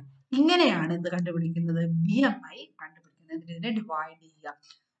പറയുക. ഇങ്ങനെയാണ് ഇത് കണ്ടുപിടിക്കുന്നത്, BMI കണ്ടുപിടിക്കുന്നത്. ഇതിനെ ഡിവൈഡ് ചെയ്യുക.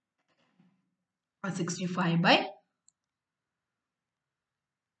 65 by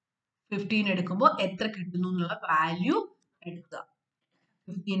 15 എടുക്കുമ്പോൾ എത്ര കിട്ടുന്നു എന്നുള്ള വാല്യൂ എടുക്കുക.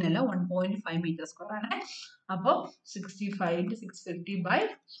 15 അല്ല, 1.5 മീറ്റർ സ്ക്വയർ ആണ്. അപ്പോൾ 65 into 650 by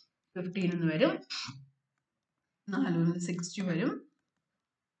 15 എന്ന് വരും. 60 വരും.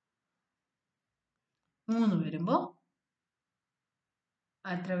 3 വരുമ്പോൾ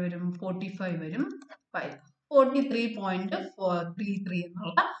എത്ര വരും? 45 വരും. 43.33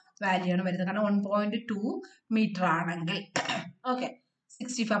 എന്നുള്ള വാല്യൂ ആണ് വരുന്നത്. കാരണം 1.2 മീറ്റർ ആണെങ്കിൽ. ഓക്കെ,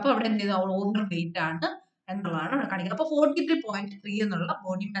 65. അപ്പൊ അവിടെ എന്ത് ചെയ്തു? ഓവർ വെയിറ്റ് ആണ് എന്നുള്ളതാണ് ഇവിടെ കാണിക്കുന്നത്. അപ്പൊ 43.3 എന്നുള്ള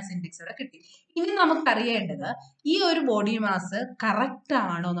ബോഡി മാസ് ഇൻഡെക്സ് ഇവിടെ കിട്ടി. ഇനി നമുക്ക് അറിയേണ്ടത് ഈ ഒരു ബോഡി മാസ് കറക്റ്റ്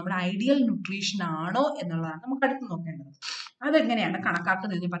ആണോ, നമ്മുടെ ഐഡിയൽ ന്യൂട്രീഷൻ ആണോ എന്നുള്ളതാണ് നമുക്ക് അടുത്ത് നോക്കേണ്ടത്. അതെങ്ങനെയാണ്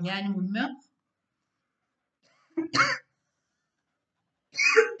കണക്കാക്കുന്നത് പറഞ്ഞാൽ അതിന് മുന്നേ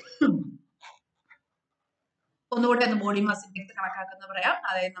ഒന്നുകൂടെ ഒന്ന് ബോഡി മാസ് ഇൻഡെക്സ് കണക്കാക്കുന്നത് പറയാം.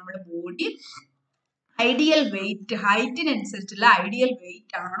 അതായത് നമ്മുടെ body ideal wait, ഹൈറ്റിനനുസരിച്ചുള്ള ideal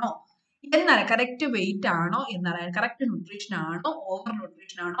wait ആണോ എന്നറിയാം കറക്റ്റ് വെയിറ്റ് ആണോ എന്നറിയാൻ, കറക്റ്റ് ന്യൂട്രീഷൻ ആണോ, ഓവർ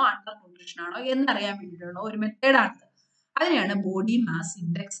ന്യൂട്രീഷൻ ആണോ, അണ്ടർ ന്യൂട്രീഷൻ ആണോ എന്നറിയാൻ വേണ്ടിയിട്ടുള്ള ഒരു മെത്തേഡാണ്. അതിനെയാണ് ബോഡി മാസ്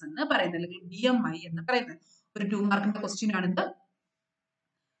ഇൻഡെക്സ് എന്ന് പറയുന്നത്, അല്ലെങ്കിൽ BMI എന്ന് പറയുന്നത്. ഒരു 2 മാർക്കിന്റെ ക്വസ്റ്റ്യൻ ആണിത്.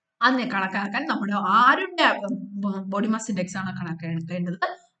 അതിനെ കണക്കാക്കാൻ നമ്മുടെ ആരുടെ ബോഡി മാസ് ഇൻഡെക്സ് ആണ് കണക്കാക്കേണ്ടത്,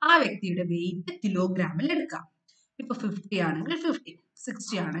 ആ വ്യക്തിയുടെ വെയിറ്റ് കിലോഗ്രാമിൽ എടുക്കാം. ഇപ്പൊ 50 ആണെങ്കിൽ 50,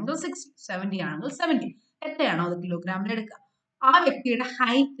 60 ആണെങ്കിൽ 60, 70 ആണെങ്കിൽ 70, എത്രയാണോ അത് കിലോഗ്രാമിൽ എടുക്കുക. ആ വ്യക്തിയുടെ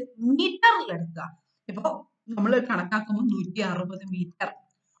ഹൈറ്റ് മീറ്ററിൽ എടുക്കുക. ഇപ്പൊ നമ്മൾ കണക്കാക്കുമ്പോൾ 160 മീറ്റർ,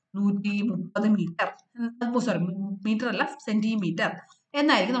 130 മീറ്റർ, സോറി മീറ്റർ അല്ല സെന്റിമീറ്റർ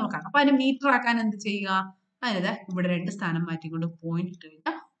എന്നായിരിക്കും നമുക്ക്. അപ്പൊ അതിന് മീറ്റർ ആക്കാൻ എന്ത് ചെയ്യുക, അതായത് ഇവിടെ 2 സ്ഥാനം മാറ്റിക്കൊണ്ട് പോയിന്റ് ഇട്ട്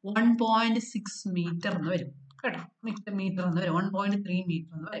കഴിഞ്ഞാൽ 1.6 മീറ്റർ എന്ന് വരും കേട്ടോ. മീറ്റർ എന്ന് വരും, 1.3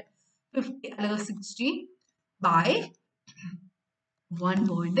 മീറ്റർ എന്ന് വരും. 50 അല്ലെങ്കിൽ 60 by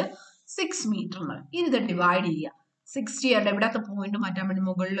 1.6 മീറ്റർ എന്ന് വരും. ഇത് ഡിവൈഡ് ചെയ്യുക. 60 ആയിട്ട് എവിടത്തെ പോയിന്റ് മാറ്റാൻ വേണ്ടി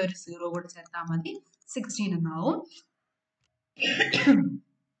മുകളിൽ ഒരു 0 കൂടെ ചേർത്താൽ മതി, 16 എന്നാവും.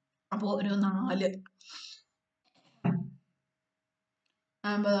 അപ്പോ ഒരു 4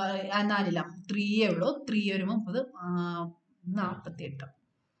 4 3 ഉള്ളൂ. 3 ഒരു 30, 48,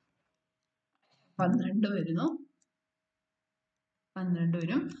 12 വരുന്നു. 12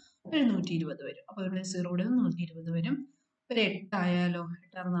 വരും, ഒരു 120 വരും. അപ്പൊ ഇവിടെ 0 കൂടെ 120 വരും. ഒരു 8 ആയാലോ,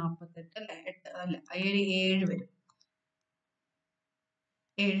 8 48 അല്ലെ, 8 അല്ല 7 വരും.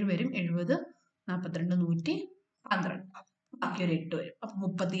 7 വരും, 70, 42, 112, ബാക്കി ഒരു 8 വരും. അപ്പൊ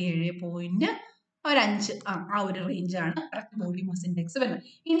 37 ഒരു 5, ആ ഒരു റേഞ്ച് ആണ് കറക്റ്റ് ബോഡി മാസ് ഇൻഡെക്സ് വരുന്നത്.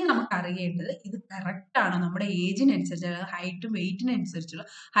 ഇനി നമുക്ക് അറിയേണ്ടത് ഇത് കറക്റ്റ് ആണോ, നമ്മുടെ ഏജിനനുസരിച്ചുള്ള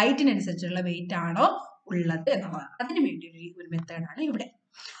ഹൈറ്റിനനുസരിച്ചുള്ള വെയിറ്റ് ആണോ ഉള്ളത് എന്നുള്ളതാണ്. അതിന് വേണ്ടി ഒരു മെത്തേഡാണ് ഇവിടെ.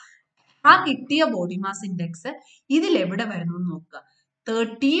 ആ കിട്ടിയ ബോഡി മാസ് ഇൻഡെക്സ് ഇതിൽ എവിടെ വരുന്നു എന്ന് നോക്കുക.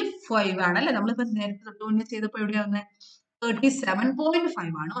 35 ആണ് അല്ലെ, നമ്മളിപ്പോ നേരത്തെ തൊട്ട് മുന്നേ ചെയ്തപ്പോ എവിടെയാ വന്നത്,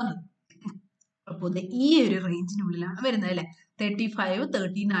 37.5 ആണ് വന്നത്. അപ്പോൾ ഈ ഒരു റേഞ്ചിനുള്ളിലാണ് വരുന്നത് അല്ലെ, 35,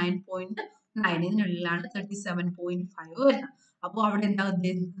 39.9 ഇതിനുള്ളിലാണ് 37.5 വരുന്നത്. അപ്പോൾ അവിടെ എന്താ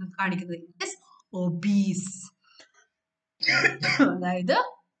കാണിക്കുന്നത്, ഒബീസ്, അതായത്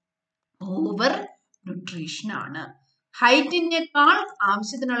ഓവർ ന്യൂട്രീഷൻ ആണ്. ഹൈറ്റിനേക്കാൾ,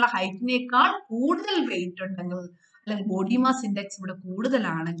 ആവശ്യത്തിനുള്ള ഹൈറ്റിനേക്കാൾ കൂടുതൽ വെയിറ്റ് ഉണ്ടെങ്കിൽ, അല്ലെങ്കിൽ ബോഡി മാസ് ഇൻഡെക്സ് ഇവിടെ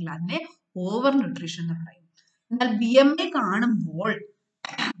കൂടുതലാണെങ്കിൽ അതിനെ ഓവർ ന്യൂട്രീഷൻ എന്ന് പറയും. എന്നാൽ BMI കാണുമ്പോൾ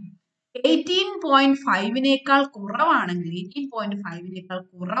 18.5 കുറവാണെങ്കിൽ, 18.5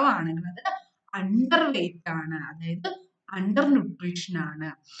 കുറവാണെങ്കിൽ അത് അണ്ടർ വെയിറ്റ് ആണ്, അതായത് അണ്ടർ ന്യൂട്രീഷൻ ആണ്.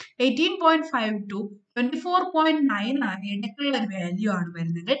 18.5 to 24.9 ഇടയ്ക്കുള്ള വാല്യൂ ആണ്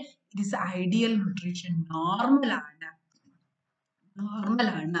വരുന്നത്, it is ideal nutrition, normal ആണ്.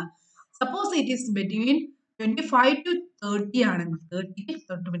 Suppose it is between 25 to 30 ആണെങ്കിൽ, 30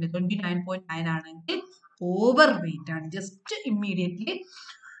 തൊട്ട് പിന്നെ 29.9 ആണെങ്കിൽ ഓവർ വെയിറ്റ് ആണ്,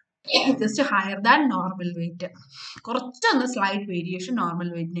 just higher than normal weight. കുറച്ചൊന്ന് സ്ലൈറ്റ് വേരിയേഷൻ നോർമൽ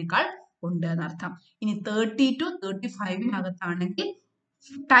വെയിറ്റിനേക്കാൾ ഉണ്ട് എന്നർത്ഥം. ഇനി 30 to 35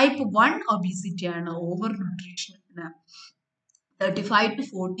 ടൈപ്പ് 1 ഒബീസിറ്റി ആണ്, over nutrition. 35 to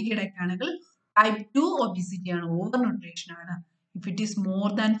 40 ഇടയ്ക്കാണെങ്കിൽ type 2 obesity ആണ്, ഓവർ ന്യൂട്രീഷൻ ആണ്. If it is more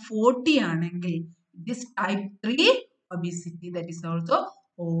than 40 ആണെങ്കിൽ it is type 3 obesity, that is also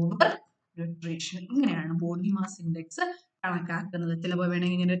over nutrition. ഇങ്ങനെയാണ് body mass index കണക്കാക്കുന്നത്. ചിലപ്പോൾ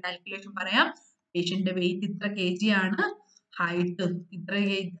വേണമെങ്കിൽ ഇങ്ങനെ ഒരു കാൽക്കുലേഷൻ പറയാം, പേഷ്യന്റ് വെയിറ്റ് ഇത്ര kg ആണ്, ഹൈറ്റ് ഇത്ര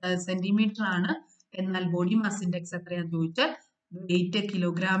സെന്റിമീറ്റർ ആണ്, എന്നാൽ ബോഡി മാസ് ഇൻഡെക്സ് എത്രയാണെന്ന് ചോദിച്ചാൽ വെയിറ്റ്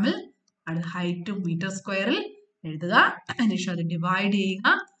കിലോഗ്രാമിൽ, അത് ഹൈറ്റ് മീറ്റർ സ്ക്വയറിൽ എഴുതുക, അതിനുശേഷം അത് ഡിവൈഡ് ചെയ്യുക,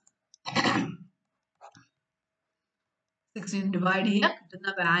 16 ഡിവൈഡ് ചെയ്യുക, കിട്ടുന്ന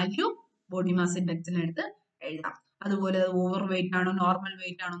വാല്യൂ ബോഡി മാസ് ഇൻഡെക്സിന് എടുത്ത് എഴുതാം. അതുപോലെ ഓവർ വെയിറ്റ് ആണോ നോർമൽ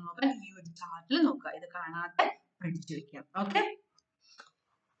വെയിറ്റ് ആണോ നോക്കാൻ ഈ ഒരു ചാർട്ടിൽ നോക്കുക. ഇത് കാണാതെ പഠിച്ചു വെക്കാം. ഓക്കെ,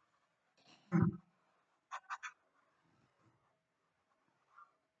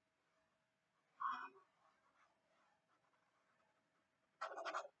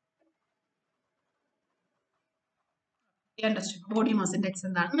 ബോഡി മാസ് ഇൻഡെക്സ്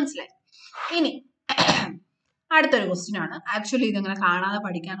എന്താണെന്ന് മനസ്സിലായി. ഇനി അടുത്തൊരു ക്വസ്റ്റ്യൻ ആണ്. ആക്ച്വലി ഇതങ്ങനെ കാണാതെ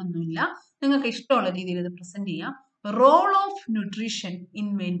പഠിക്കാനൊന്നുമില്ല, നിങ്ങൾക്ക് ഇഷ്ടമുള്ള രീതിയിൽ ഇത് പ്രസന്റ് ചെയ്യാം. Role of nutrition in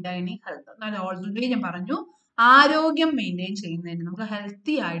maintaining health. Already ഞാൻ പറഞ്ഞു, ആരോഗ്യം മെയിൻറ്റെയിൻ ചെയ്യുന്നതിന്, നമുക്ക്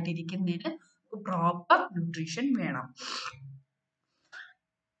ഹെൽത്തി ആയിട്ടിരിക്കുന്നതിന് പ്രോപ്പർ ന്യൂട്രീഷൻ വേണം.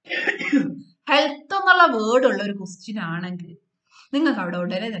 ഹെൽത്ത് എന്നുള്ള വേർഡ് ഉള്ള ഒരു ക്വസ്റ്റ്യൻ ആണെങ്കിൽ നിങ്ങൾക്ക് അവിടെ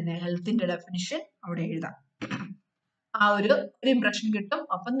ഉടനെ തന്നെ ഹെൽത്തിന്റെ ഡെഫിനിഷൻ അവിടെ എഴുതാം. ആ ഒരു ഇംപ്രഷൻ കിട്ടും.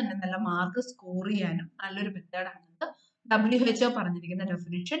 ഒപ്പം തന്നെ നല്ല മാർക്ക് സ്കോർ ചെയ്യാനും നല്ലൊരു മെത്തേഡാണ്. WHO പറഞ്ഞിരിക്കുന്ന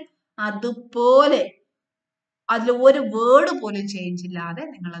ഡെഫിനിഷൻ അതുപോലെ അതിൽ ഒരു വേർഡ് പോലും ചേഞ്ച് ഇല്ലാതെ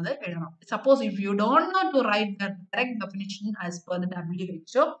നിങ്ങൾ അത് എഴുതണം. Suppose if you don't know to write the correct definition as per the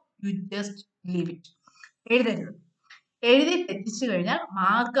WHO, You just leave it. എഴുതരുത്. എഴുതി തെറ്റിച്ചു കഴിഞ്ഞാൽ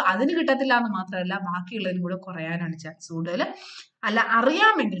മാർക്ക് അതിന് കിട്ടത്തില്ല എന്ന് മാത്രമല്ല, ബാക്കിയുള്ളതിനും കൂടെ കുറയാനാണ് ചാൻസ് കൂടുതൽ. അല്ല,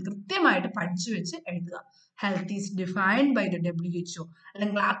 അറിയാമെങ്കിൽ കൃത്യമായിട്ട് പഠിച്ചു വെച്ച് എഴുതുക. Health is defined by the WHO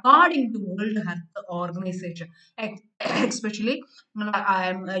അല്ലെങ്കിൽ according to world health organisation. Especially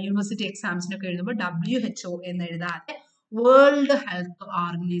university എക്സാംസിനൊക്കെ എഴുതുമ്പോൾ WHO എന്ന് എഴുതാതെ world health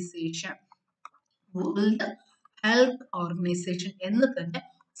organisation, world health organisation എന്ന് തന്നെ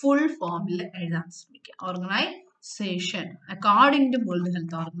ഫുൾ ഫോമിൽ എഴുതാൻ ശ്രമിക്കുക. Organization. According to World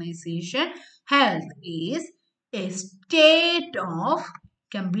Health Organization, health is a state of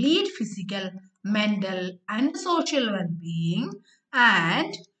complete physical, mental, and social well-being,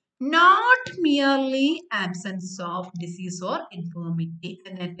 and not merely absence of disease or infirmity.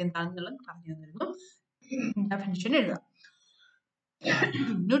 Definition.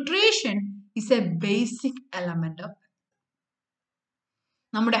 Nutrition is a basic element of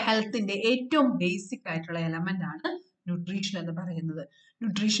നമ്മുടെ ഹെൽത്തിന്റെ ഏറ്റവും basic ആയിട്ടുള്ള element ആണ് nutrition എന്ന് പറയുന്നത്.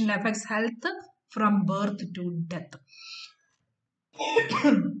 Nutrition effects health from birth to death.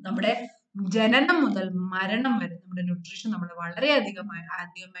 നമ്മുടെ ജനനം മുതൽ മരണം വരെ നമ്മുടെ ന്യൂട്രീഷൻ നമ്മളെ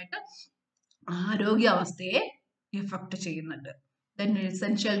വളരെയധികമായിട്ട് ആരോഗ്യാവസ്ഥയെ എഫക്ട് ചെയ്യുന്നുണ്ട്. Then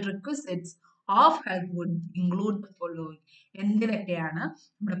essential requisites of health would include the following. എന്തിനൊക്കെയാണ്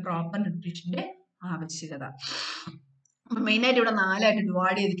നമ്മുടെ പ്രോപ്പർ ന്യൂട്രീഷന്റെ ആവശ്യകത? മെയിൻ ആയിട്ട് ഇവിടെ 4 ആയിട്ട്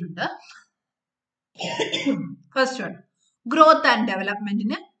ഡിവൈഡ് ചെയ്തിട്ടുണ്ട്. First one, growth and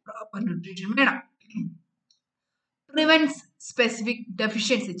ഡെവലപ്മെന്റിന് proper nutrition വേണം. പ്രിവെന്റ്സ് സ്പെസിഫിക്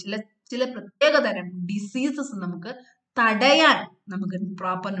ഡെഫിഷ്യൻസി, ചില പ്രത്യേക തരം ഡിസീസസ് നമുക്ക് തടയാൻ നമുക്ക്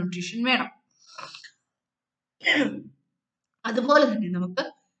പ്രോപ്പർ ന്യൂട്രീഷൻ വേണം. അതുപോലെ തന്നെ നമുക്ക്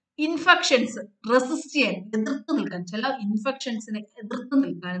ഇൻഫെക്ഷൻസ് റെസിസ്റ്റ് ചെയ്യാൻ, എതിർത്ത് നിൽക്കാൻ, ചില ഇൻഫെക്ഷൻസിനെ എതിർത്ത്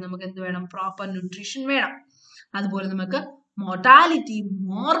നിൽക്കാൻ നമുക്ക് എന്ത് വേണം? പ്രോപ്പർ ന്യൂട്രീഷൻ വേണം. അതുപോലെ നമുക്ക് മോർട്ടാലിറ്റി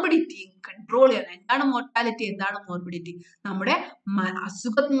മോർബിഡിറ്റി കൺട്രോൾ ചെയ്യാൻ. എന്താണ് മോർട്ടാലിറ്റി, എന്താണ് മോർബിഡിറ്റി? നമ്മുടെ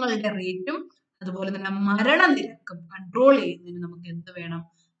അസുഖങ്ങളുടെ റേറ്റും അതുപോലെ തന്നെ മരണനിരക്കും കൺട്രോൾ ചെയ്യുന്നതിന് നമുക്ക് എന്ത് വേണം?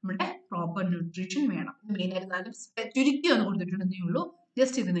 നമ്മുടെ പ്രോപ്പർ ന്യൂട്രീഷൻ വേണം. മെയിനായിട്ട് ചുരുക്കി ഒന്ന് കൊടുത്തിട്ടുണ്ടെന്നേ ഉള്ളൂ.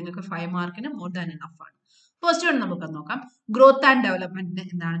 ജസ്റ്റ് ഇത് നിങ്ങൾക്ക് 5 മാർക്കിന് മോർ ദാൻ എനഫ് ആണ്. ഫസ്റ്റ് വൺ നമുക്ക് നോക്കാം. ഗ്രോത്ത് ആൻഡ് ഡെവലപ്മെന്റിന്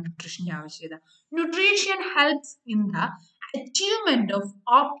എന്താണ് ന്യൂട്രീഷന്റെ ആവശ്യകത? Nutrition helps in the achievement of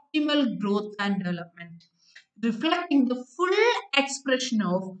optimal growth and development, reflecting the full expression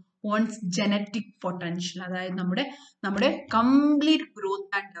of one's genetic potential. അതായത് നമ്മുടെ കംപ്ലീറ്റ് ഗ്രോത്ത്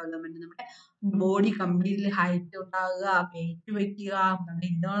ആൻഡ് ഡെവലപ്മെന്റ്, നമ്മുടെ ബോഡി കംപ്ലീറ്റ്ലി ഹൈറ്റ് ഉണ്ടാകുക, wait വെക്കുക, നമ്മുടെ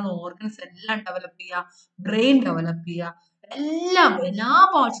ഇന്റേണൽ ഓർഗൻസ് എല്ലാം ഡെവലപ്പ് ചെയ്യുക, ബ്രെയിൻ ഡെവലപ്പ് ചെയ്യുക, എല്ലാ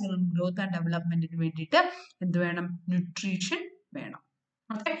പാർട്സുകളും ഗ്രോത്ത് ആൻഡ് ഡെവലപ്മെന്റിന് വേണ്ടിയിട്ട് എന്ത് വേണം? ന്യൂട്രീഷൻ വേണം.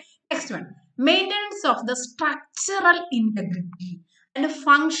 Okay, next one, maintenance of the structural integrity and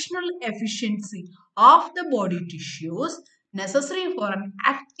functional efficiency of the body tissues necessary for an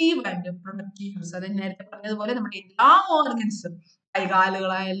active and productive use. അത് നേരത്തെ പറഞ്ഞതുപോലെ നമ്മുടെ എല്ലാ ഓർഗൻസും,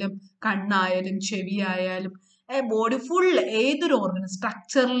 കൈകാലുകളായാലും കണ്ണായാലും ചെവിയായാലും ബോഡി ഫുൾ ഏതൊരു ഓർഗൻ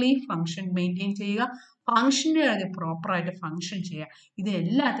സ്ട്രക്ചറലി ഫങ്ഷൻ മെയിൻറ്റെയിൻ ചെയ്യുക, ഫങ്ഷൻ്റെ പ്രോപ്പറായിട്ട് ഫങ്ഷൻ ചെയ്യുക.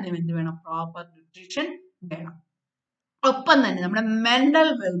 ഇതിനെല്ലാത്തിനും എന്ത് വേണം? പ്രോപ്പർ ന്യൂട്രീഷൻ വേണം. ഒപ്പം തന്നെ നമ്മുടെ മെന്റൽ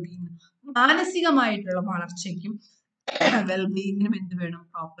വെൽബീയിങ്, മാനസികമായിട്ടുള്ള വളർച്ചയ്ക്കും വെൽബീയിങ്ങിനും എന്ത് വേണം?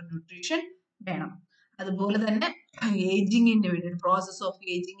 പ്രോപ്പർ ന്യൂട്രീഷൻ വേണം. അതുപോലെ തന്നെ ഏജിങ്ങിന് വേണ്ടിയിട്ട്, പ്രോസസ് ഓഫ്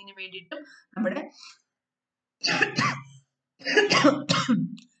ഏജിങ്ങിന് വേണ്ടിയിട്ടും നമ്മുടെ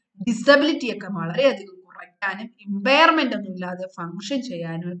ഡിസബിലിറ്റി ഒക്കെ വളരെയധികം കുറയ്ക്കാനും ഇമ്പയർമെന്റ് ഒന്നും ഇല്ലാതെ ഫങ്ഷൻ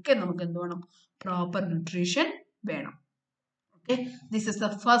ചെയ്യാനും ഒക്കെ നമുക്ക് എന്ത് വേണം? പ്രോപ്പർ ന്യൂട്രീഷൻ വേണം. Okay, this is the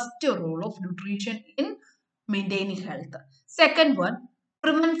first role of nutrition in maintaining health. Second one,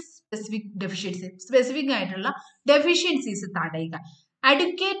 prevent specific deficiency, specific ആയിട്ടുള്ള ഡെഫിഷ്യൻസീസ് തടയുക.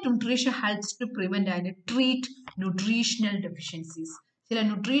 Advocate nutrition helps to prevent and treat nutritional deficiencies. ചില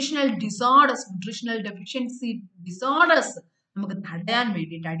nutritional disorders, nutritional deficiency disorders നമുക്ക് തടയാൻ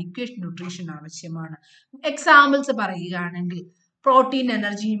വേണ്ടിയിട്ട് adequate nutrition ആവശ്യമാണ്. Examples പറയുകയാണെങ്കിൽ protein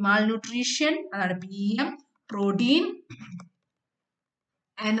energy malnutrition, അതാണ് PM, protein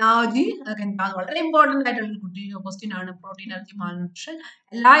energy, അതൊക്കെ എന്താണ് വളരെ ഇമ്പോർട്ടന്റ് ആയിട്ടുള്ള ക്വസ്റ്റ്യൻ ആണ്. പ്രോട്ടീൻ എനർജി മാൽന്യൂട്രീഷൻ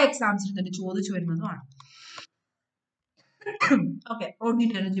എല്ലാ എക്സാംസിലും തന്നെ ചോദിച്ചു വരുന്നതുമാണ്. Okay,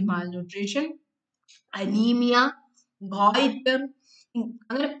 protein energy malnutrition, anaemia, goitre,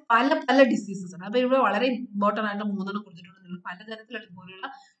 അങ്ങനെ പല ഡിസീസസ് ആണ്. അപ്പൊ ഇവിടെ വളരെ ഇമ്പോർട്ടന്റ് ആയിട്ട് 3 കൊടുത്തിട്ടുണ്ട്. പലതരത്തിലുള്ള ഇതുപോലുള്ള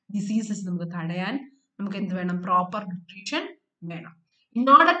ഡിസീസസ് നമുക്ക് തടയാൻ നമുക്ക് എന്ത് വേണം? പ്രോപ്പർ ന്യൂട്രീഷൻ വേണം. In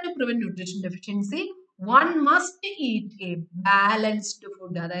order to prevent nutrition deficiency one must eat a balanced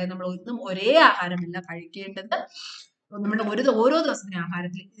food. അതായത് നമ്മൾ ഒന്നും ഒരേ ആഹാരമല്ല കഴിക്കേണ്ടത്. നമ്മുടെ ഓരോ ദിവസത്തെ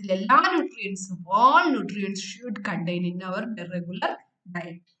ആഹാരത്തിൽ ഇതിലെല്ലാ ന്യൂട്രിയൻസും, all nutrients should contain in our regular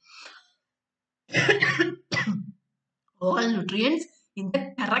diet. All nutrients in the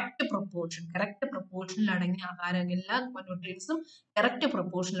correct proportion. Correct proportion അടങ്ങിയ ആഹാരം എല്ലാ ന്യൂട്രിയൻസും കറക്റ്റ്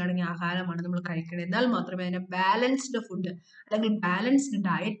പ്രൊപ്പോർഷനിൽ അടങ്ങിയ ആഹാരമാണ് നമ്മൾ കഴിക്കുന്നത്. എന്നാൽ മാത്രമേ അതിനെ ബാലൻസ്ഡ് ഫുഡ് അല്ലെങ്കിൽ ബാലൻസ്ഡ്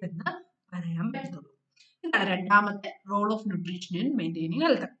ഡയറ്റ് എന്ന് പറയാൻ പറ്റുള്ളൂ. ഇതാണ് രണ്ടാമത്തെ role of nutrition in maintaining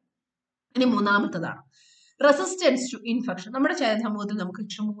health. ഇനി മൂന്നാമത്തതാണ് റെസിസ്റ്റൻസ് ടു ഇൻഫെക്ഷൻ. നമ്മുടെ സമൂഹത്തിൽ നമുക്ക്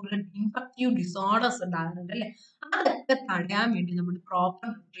ഇഷ്ടംപോലെ ഇൻഫെക്റ്റീവ് ഡിസോർഡേഴ്സ് ഉണ്ടാകുന്നുണ്ട് അല്ലെ. അതൊക്കെ തടയാൻ വേണ്ടി നമ്മുടെ പ്രോപ്പർ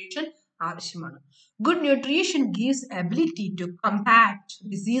ന്യൂട്രീഷൻ ആവശ്യമാണ്. Good nutrition gives ability to combat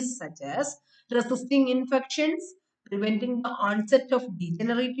disease such as resisting infections, preventing the onset of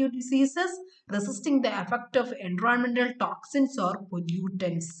degenerative diseases, resisting the effect of environmental toxins or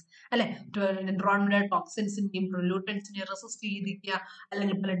pollutants. അല്ലെ, environmental toxinസിനെയും പൊല്യൂട്ടൻസിനെയും റെസിസ്റ്റ് ചെയ്തിരിക്കുക,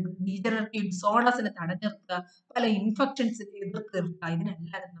 അല്ലെങ്കിൽ പല ഡീജനറേറ്റീവ് ഡിസോർഡേഴ്സിനെ തടഞ്ഞു നിർത്തുക, പല ഇൻഫെക്ഷൻസിനെ എതിർത്ത് നിർത്തുക.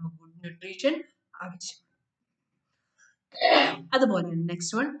 ഇതിനെല്ലാം നമുക്ക് ഗുഡ് ന്യൂട്രീഷൻ ആവശ്യമാണ്. അതുപോലെ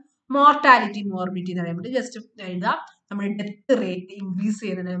നെക്സ്റ്റ് വൺ മോർട്ടാലിറ്റി മോർബിഡിറ്റി എന്ന് പറയുമ്പോൾ ജസ്റ്റ് എഴുതാം. നമ്മുടെ ഡെത്ത് റേറ്റ് ഇൻക്രീസ്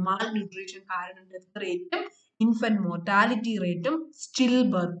ചെയ്യുന്നുണ്ട്. മാൽ ന്യൂട്രീഷൻ കാരണം ഡെത്ത് റേറ്റും ഇൻഫന്റ് മോർട്ടാലിറ്റി റേറ്റും സ്റ്റിൽ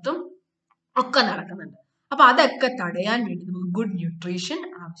ബർത്തും ഒക്കെ നടക്കുന്നുണ്ട്. അപ്പൊ അതൊക്കെ തടയാൻ വേണ്ടി നമുക്ക് ഗുഡ് ന്യൂട്രീഷൻ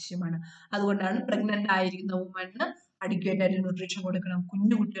ആവശ്യമാണ്. അതുകൊണ്ടാണ് പ്രഗ്നന്റ് ആയിരിക്കുന്ന വുമന് അഡിക്വേറ്റ് ആയിട്ട് ന്യൂട്രീഷൻ കൊടുക്കണം,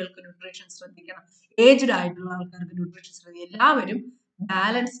 കുഞ്ഞു കുട്ടികൾക്ക് ന്യൂട്രീഷൻ ശ്രദ്ധിക്കണം, ഏജ്ഡ് ആയിട്ടുള്ള ആൾക്കാർക്ക് ന്യൂട്രീഷൻ ശ്രദ്ധിക്കണം. എല്ലാവരും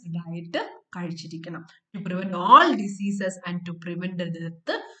balanced diet കഴിച്ചിരിക്കണം. To prevent all diseases and to prevent the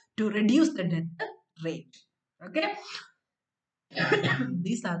death, to reduce the death rate. Okay,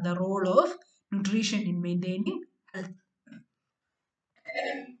 these are the role of nutrition in maintaining health.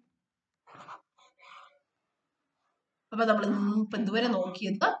 അപ്പൊ നമ്മൾ ഇതുവരെ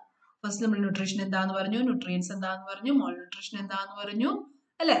നോക്കിയത് ഫസ്റ്റ് നമ്മൾ ന്യൂട്രീഷൻ എന്താന്ന് പറഞ്ഞു, ന്യൂട്രിയൻസ് എന്താന്ന് പറഞ്ഞു, മോൾ ന്യൂട്രീഷൻ എന്താന്ന് പറഞ്ഞു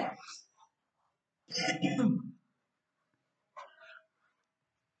അല്ലെ.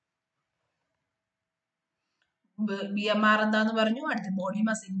 BMR എന്താന്ന് പറഞ്ഞു, അടുത്ത ബോഡി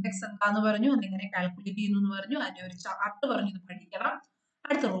മാസ് ഇൻഡെക്സ് എന്താന്ന് പറഞ്ഞു, അതെങ്ങനെ കാൽക്കുലേറ്റ് ചെയ്യുന്നു എന്ന് പറഞ്ഞു, അതിന്റെ ഒരു ചാർട്ട് പറഞ്ഞു, ഇത് പഠിക്കണം.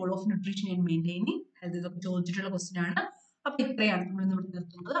 അടുത്ത role of nutrition in maintaining health, ഇതൊക്കെ ചോദിച്ചിട്ടുള്ള ക്വസ്റ്റ്യൻ ആണ്. അപ്പൊ ഇത്രയാണ് നമ്മൾ ഇന്ന്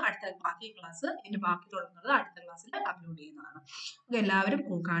നിർത്തുന്നത്. അടുത്ത ബാക്കി ക്ലാസ്, ഇതിന്റെ ബാക്കി തുടങ്ങുന്നത് അടുത്ത ക്ലാസ്സിൽ അപ്ലോഡ് ചെയ്യുന്നതാണ്. അപ്പൊ എല്ലാവരും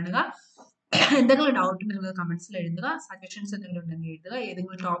കാണുക. എന്തെങ്കിലും ഡൗട്ട് ഉണ്ടെങ്കിൽ കമന്റ്സിൽ എഴുതുക, സജഷൻസ് എന്തെങ്കിലും ഉണ്ടെങ്കിൽ എഴുതുക,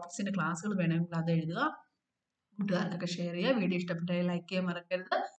 ഏതെങ്കിലും ടോപ്പിക്സിന്റെ ക്ലാസ്സുകൾ വേണമെങ്കിൽ അത് എഴുതുക, കൂട്ടുകാർക്കൊക്കെ ഷെയർ ചെയ്യുക. വീഡിയോ ഇഷ്ടപ്പെട്ടാൽ ലൈക്ക് ചെയ്യാൻ മറക്കരുത്.